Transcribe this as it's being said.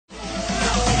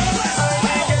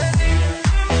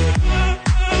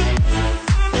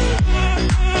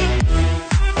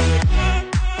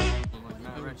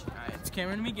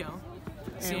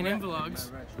Min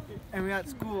vlogs. And we got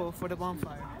school for the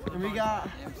bonfire. And we got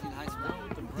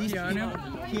Keanu,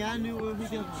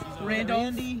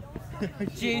 Randy,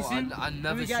 Jason. I've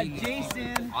never seen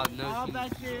Jason. I've never all seen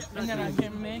back there. And then our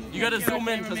cameraman. You gotta zoom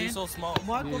in because he's so small.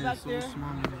 Marco back there.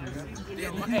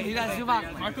 Hey, you gotta zoom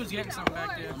out. Marco's getting something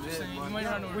back there. I'm just saying. You might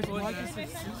not know where Marcus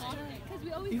is.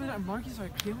 Even our Marcus are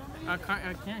killing him? I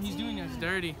can't. He's doing us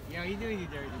dirty. Yeah, he's doing you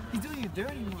dirty. He's doing you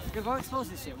dirty, Mark. Go expose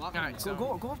this shit. Walk Alright, so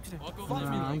Go up to them.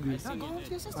 Nah, I'm good. No, go up to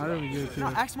your sister. I don't get No,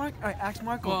 it. ask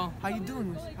Marco. Well, how you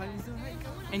doing? How you doing?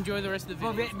 enjoy the rest of the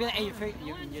Well, video. be like, hey,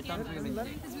 your thumb's moving.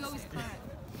 Because we always cry.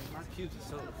 My pubes are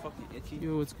so fucking itchy.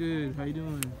 Yo, what's good? How you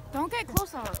doing? Don't get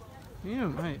close up.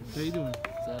 Yeah, hi. How you doing?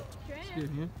 What's up? It's good,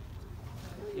 yeah?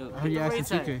 Yo, I heard you asking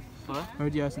 2K. Huh? I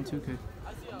heard you asking 2K.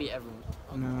 Beat everyone.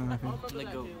 Nah, okay.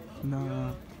 Let go.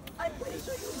 Nah. I'm pretty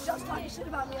sure you were just talking shit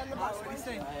about me on the bus. What do you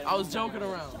say? I was joking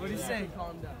around. What do you say?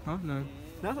 Calm down. Huh? No.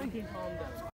 Nothing. Calm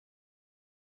down.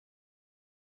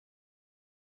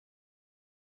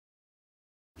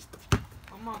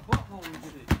 I'm my butthole and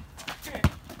shit.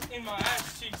 In my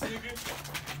ass cheeks, nigga.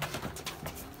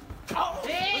 Oh,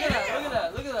 damn! Look at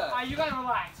that. Look at that. Alright, you gotta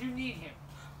relax. You need him.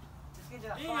 Let's get to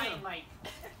that fine mic.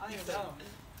 I don't even know.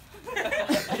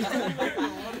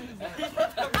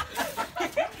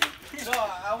 No,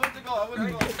 I went to go.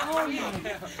 Oh, yeah.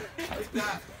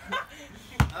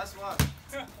 That's why.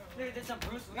 Dude, did some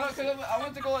Bruce Lee. No, because I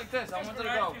went to go like this. I went to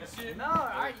go. No,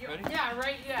 alright. Yeah,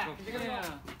 right, yeah. You're gonna go.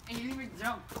 And you even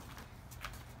jump.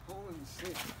 Holy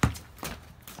shit.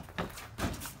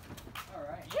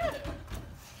 Alright. Yeah.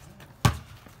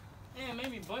 Yeah, made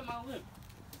me bite my lip.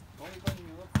 Only button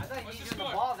your lip. I thought you What's the used the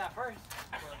score? balls at first.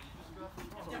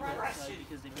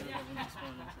 Because they made it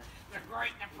The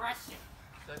Great Depression.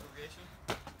 Segregation.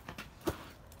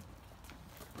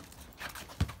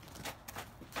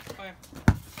 Okay.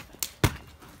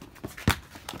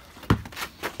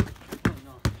 Oh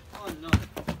no. Oh no.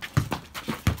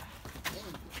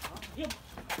 Yep.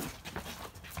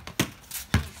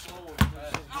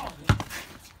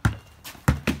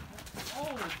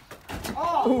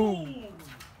 Oh!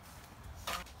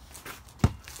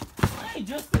 Hey,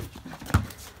 Justin.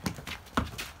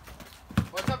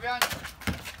 What's up, Jan?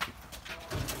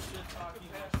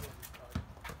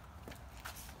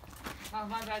 That was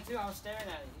my bad too. I was staring at it.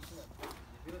 You should have.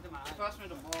 If you looked at my eyes. Pass me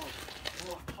the ball.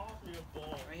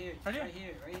 Right here. Right here? Right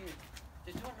here. Right here.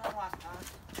 Just do it normal last time.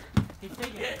 He's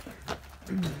taking it.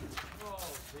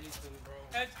 Oh, Jason, bro.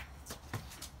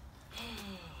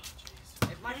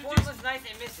 If my form was nice,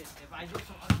 it misses. If I do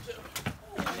some other shit,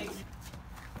 it makes it.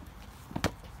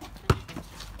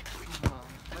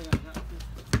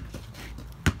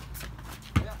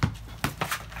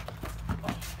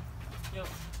 Yo.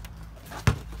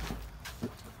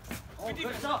 Oh,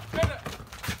 good stuff.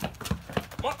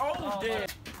 Oh, damn.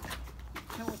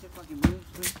 Tell me what your fucking moves,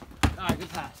 please. Alright, good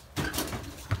pass.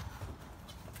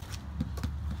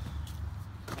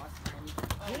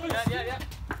 Yeah.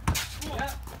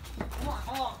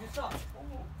 Come on, good stuff.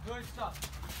 Good stuff.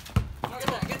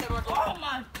 Get that, Marco. Oh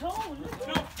my God.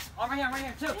 Oh, right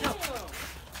here, two.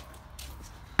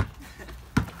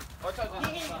 Oh, touch that. Oh,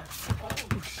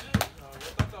 shit. I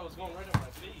thought that was going right in my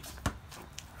face.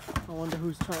 I wonder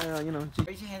who's trying, you know.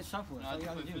 Raise your hand shuffle. That's all you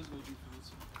gotta do.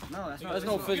 No, that's not. That's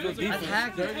no physical defense.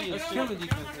 That's hacking. That's killing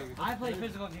defense. I play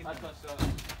physical defense. I touched that.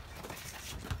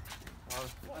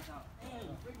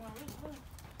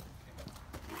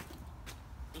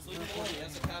 Just leave it alone. He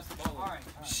has to pass the ball. Alright.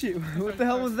 Shit, what the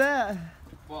hell was that?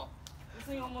 Well, This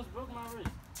thing almost broke my wrist.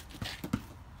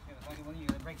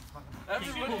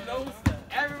 everybody knows that.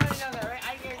 Everybody knows that, right?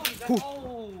 I guarantee that.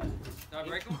 Oh! Did I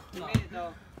break him? You made it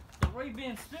though. The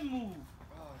Ray-Ban spin move.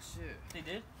 Oh, shit. They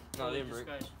did? No, they didn't break.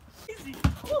 Easy.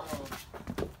 What?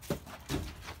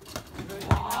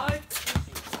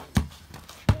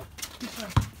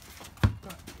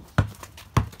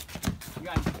 You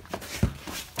got it.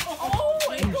 Oh,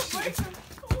 it goes right.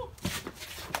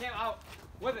 Cam out.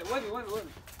 Whip it.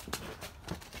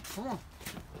 Come on.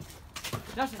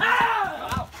 Justin.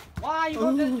 Ah! Out. Why? You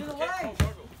moved it to the Oh, leg. go.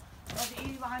 That's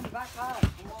easy behind the back side.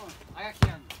 Come on. I got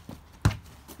Cam.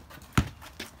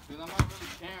 Dude, I'm not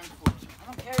really caring for it. I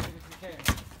don't care if you care.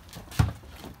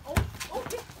 Oh,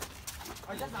 yeah.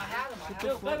 Or just I had him.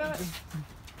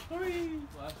 Three.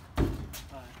 What?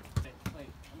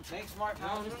 Wait. Make smart I'm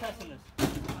power. just testing this.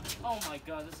 Oh my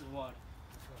God, this is water.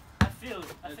 I feel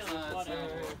it. I feel it's water.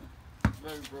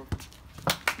 Very broken.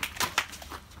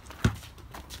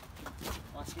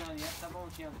 Watch Keon. Yeah, stop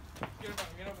over Keon. Get up on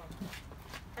him.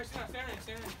 Hey, stand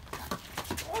in.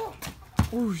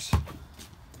 Oh shit.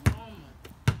 Oh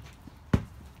my.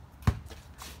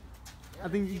 I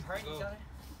think You you. hurt each other?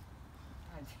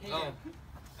 God Yeah.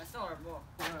 That's still our ball.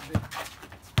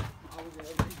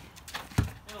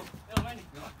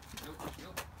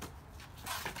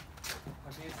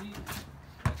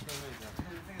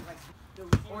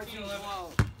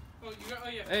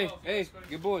 Hey, hey,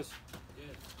 good boys.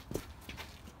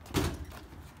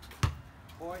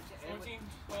 14,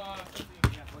 14,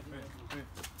 15.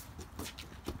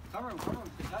 Come on.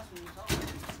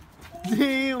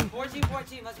 Damn. 14.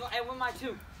 Let's go. Hey, win my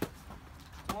two.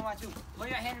 Put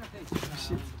your hand in the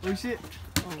face. Oh shit. It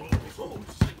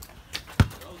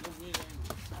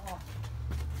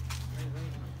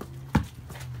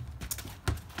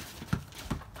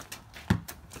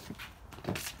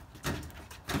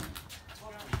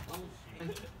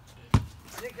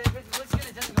looks good.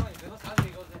 It doesn't go in. If it looks ugly,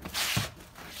 it goes in.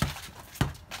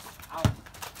 Out.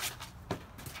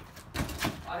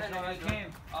 I don't know. I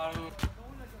came.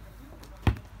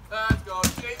 Let's go,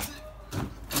 Jason.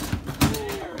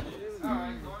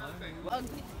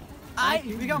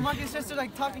 We got monkey sister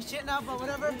like talking shit now, but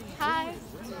whatever. Hi.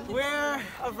 We're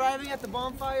arriving at the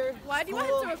bonfire. Why do you want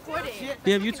him to record it? Shit.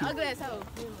 They have Fucking YouTube. ugly as hell.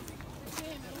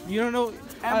 You don't know.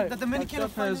 The Dominican that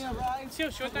finally has- arrived. See how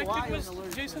short that kid was,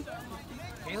 Jason?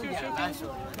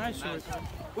 Nice short.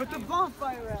 Where's the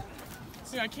bonfire at?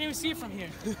 See, I can't even see it from here.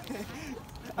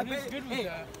 I What is good with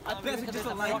that? I bet it's just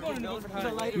a light. I'm going to go for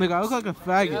high. Nigga, I look like a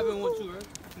faggot. Having one too, right?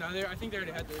 No, I think they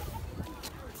already had theirs.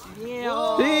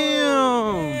 Damn.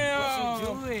 Damn!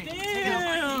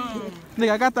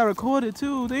 Nigga, I got that recorded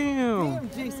too. Damn. Damn,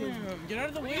 Jason. Get out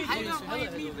of the way, Jason.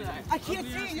 I can't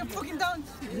see it. You're fucking down.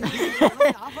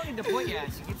 I'll fucking deport your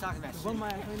ass. You keep talking that shit.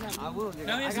 I will, dude.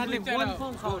 Now he I has to gotta bleep make that one out.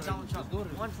 phone call with Donald Trump.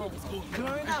 One phone call. Do it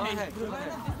right now. Okay.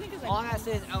 All I gotta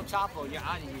say is El Chapo. You're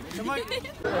out of here.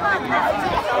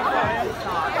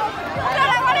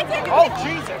 Oh,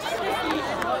 Jesus.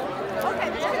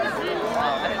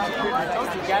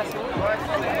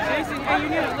 Jason, hey, you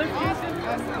need a lift, Jason?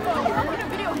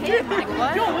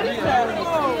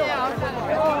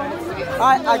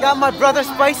 I got my brother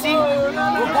Spicy.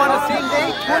 We're born the same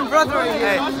day. Twin brother right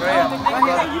here.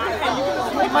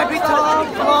 He might be tall,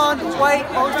 blonde, white,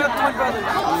 but we're twin brothers.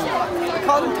 We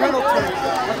call them turtle twins.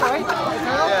 Right?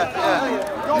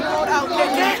 Yeah. Don't blow it out.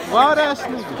 Wild ass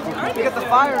nigga. We got the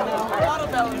fire now.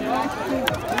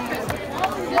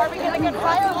 Are we gonna get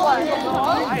firewood?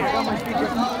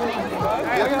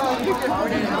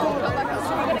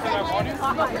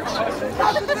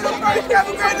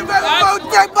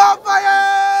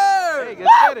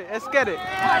 Hey, let's get it.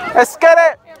 Let's get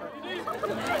it.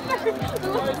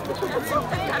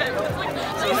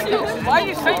 Why are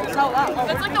you saying this out loud?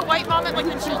 It's like the white mom at like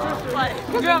the children's play.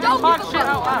 You haven't talked shit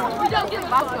out loud. We don't give a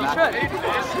fuck. You should.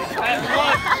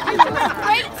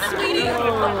 Wait, sweetie.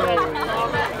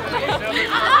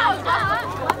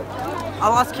 I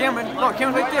lost Cameron. Look,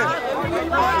 Cameron's right there.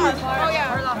 Oh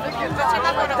yeah.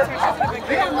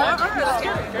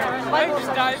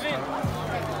 Just dive in.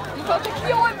 Put the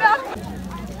key on back.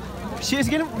 She is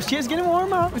getting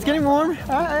warm out. It's getting warm.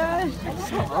 Why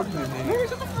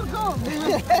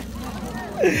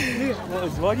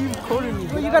are you recording me?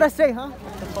 What you gotta say, huh?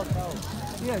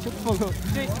 Yeah, shut the fuck up.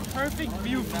 Jason, perfect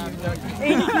view for you, Doug.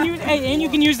 And you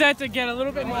can use that to get a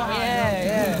little bit more high.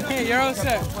 Yeah. Hey, you're all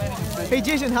set. Hey,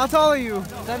 Jason, how tall are you?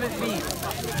 7 feet.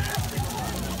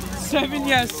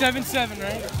 7'7",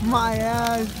 right? My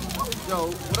ass. Yo,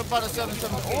 what about a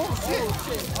 7'7"? Oh, shit.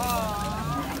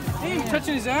 Hey, you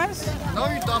touching his ass? No,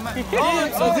 you dumbass.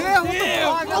 Oh, damn. What the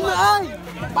fuck? On the eye.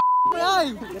 My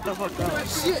eye. Get the fuck out.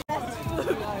 Shit.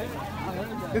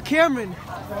 Yo, Cameron.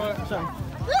 Sorry.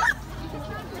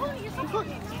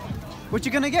 What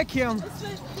you gonna get, Kim?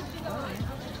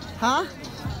 Huh?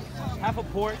 Half a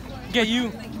port. Get you.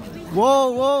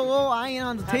 Whoa. I ain't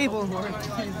on the table.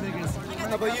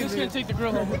 How about you? Who's gonna take the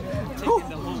grill home?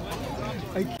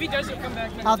 If he doesn't come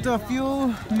back next After a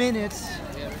few minutes,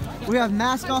 we have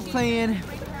Mask Off playing.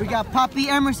 We got Poppy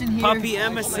Emerson here. Poppy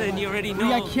Emerson, you already know. We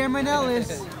got Cameron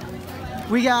Ellis.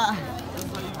 We got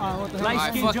what the hell?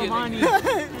 Light skin Giovanni. I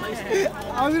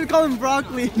was gonna call him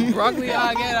Broccoli. Broccoli, get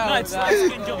out. Light skin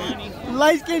Giovanni.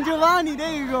 Light skin Giovanni,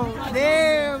 there you go.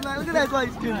 Damn, man, look at that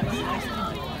light skin.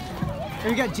 And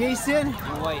we got Jason.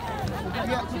 White. We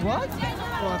got, what?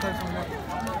 Oh, I thought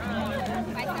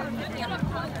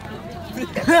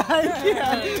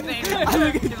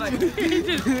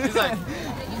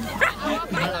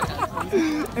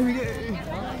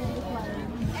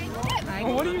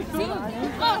What are you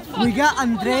doing? we got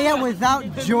Andrea without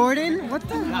Jordan. What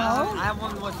the hell? I have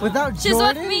one with Without She's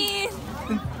Jordan? with me.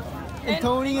 And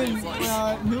Tony and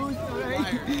News.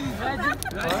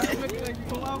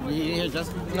 Yeah,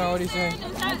 Justin. No, what are you saying?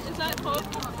 Is that close?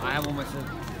 I have one myself.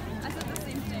 I said the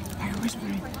same thing.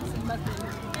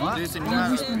 What? Listen,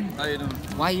 how you doing?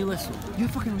 Why you whistle? You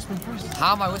fucking whispering first.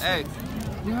 How am I whistling? Hey,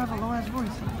 you have a low ass voice.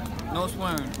 No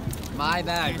swearing. My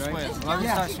bad, right? Why we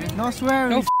start swearing? No swearing.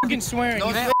 No fucking swearing. No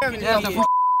you swearing. Yeah, the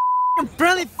fucking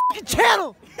friendly fucking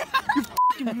channel. You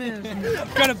fucking man.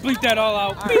 gotta bleep that all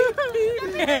out.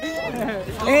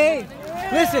 Hey,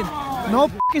 listen. No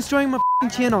fucking swearing my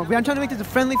fucking channel. I'm trying to make this a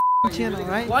friendly fucking channel,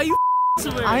 right? Why you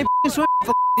swearing? I ain't fucking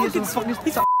swearing.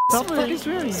 Stop fucking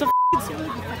swearing.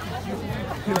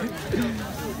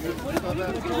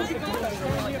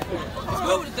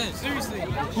 Seriously.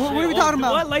 What are we talking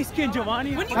about? What light skin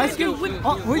Giovanni? When you Light skin? What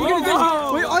are you gonna do?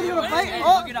 Wait, are you gonna fight?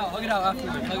 Oh, Hug it out after.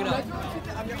 Hug it out.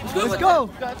 let's go.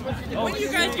 When you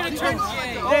guys gonna turn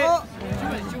gay? Oh,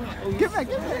 get back.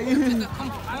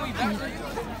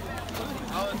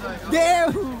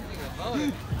 Damn.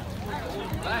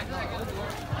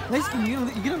 Light skin, you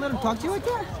gonna let him talk to you like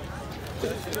that?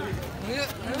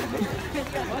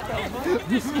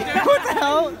 What the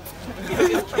hell?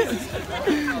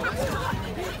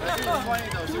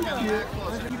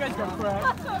 You guys got crack.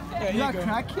 Yeah, You got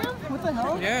crack here? What the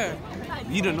hell? Yeah.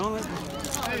 You don't know that?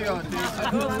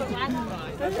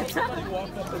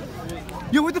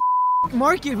 Yo, what the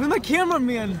market? Where's my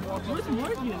cameraman? I don't know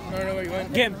where you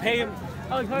went. Getting paid.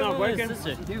 Not working.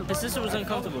 His sister was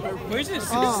uncomfortable. Where's his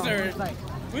sister?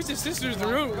 Where's his sister's the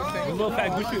room? Little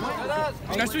fat Gucci.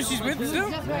 That's what she's with still?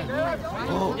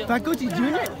 Oh, Fat Gucci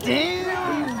Jr.?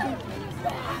 Damn!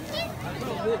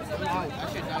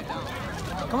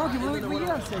 Come on, what you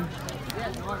gotta say? I'm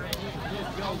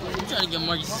trying to get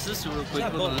Marky's sister real quick.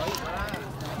 Hold on.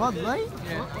 Bud Light?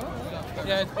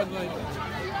 Yeah, it's Bud Light.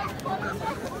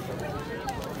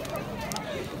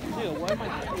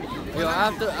 Yo,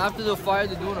 after the fire,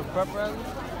 they're doing a prep rally.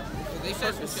 They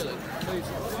said some shit like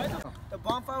The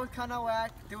bonfire was kind of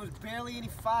whack. There was barely any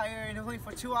fire, and it was only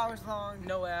for 2 hours long.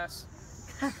 No ass.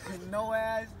 No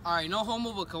ass. Alright, no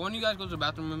homo, but when you guys go to the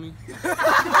bathroom with me? Keep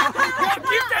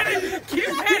that in!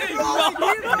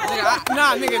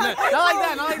 Nah, nigga, not like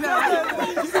that, not like that.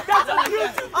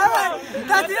 Alright,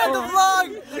 that's the end of the vlog.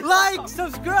 Like,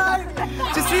 subscribe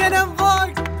to GNBVT.